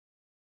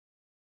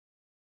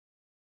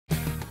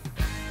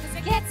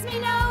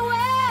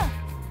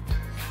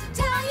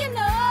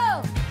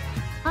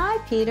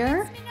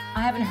Peter. I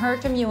haven't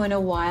heard from you in a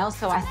while,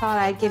 so I thought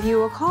I'd give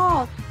you a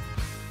call.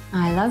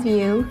 I love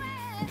you.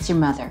 It's your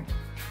mother.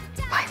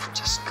 Life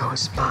just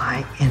goes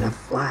by in a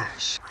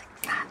flash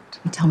like that.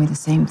 You tell me the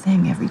same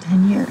thing every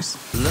 10 years.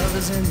 Love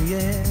is in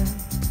the air.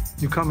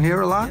 You come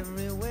here a lot?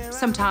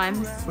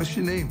 Sometimes. What's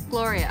your name?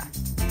 Gloria.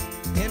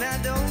 And I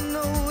don't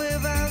know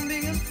if I'm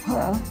being...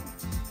 Hello?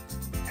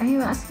 Are you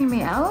asking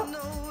me out?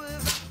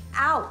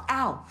 Ow,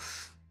 ow.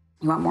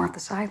 You want more at the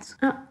sides?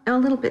 A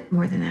little bit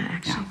more than that,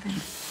 actually.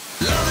 Thanks.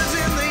 Love is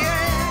in the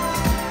air.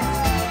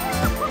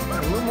 A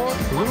little more, a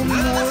little more.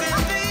 Love is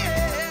in the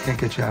air. Can't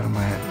get you out of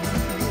my head.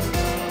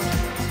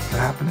 What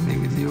happened to me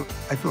with you,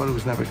 I thought it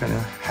was never gonna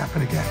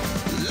happen again.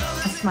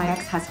 That's my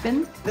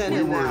ex-husband. We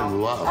were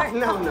in love.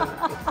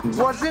 It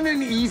wasn't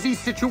an easy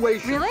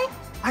situation. Really?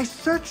 I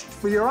searched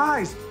for your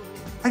eyes.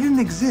 I didn't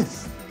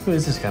exist. Who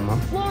is this guy, Mom?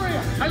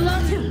 Gloria, I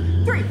love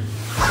you. 3.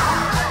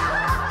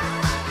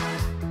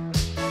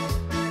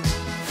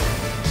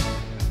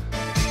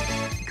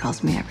 He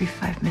calls me every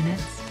 5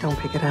 minutes. Don't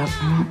pick it up.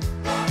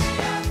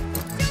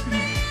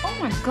 Oh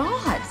my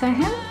God, is that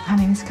him?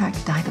 Honey, this guy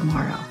could die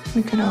tomorrow.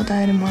 We could all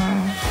die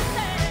tomorrow.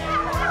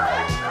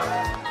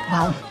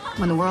 Well,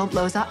 when the world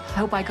blows up, I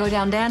hope I go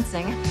down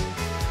dancing.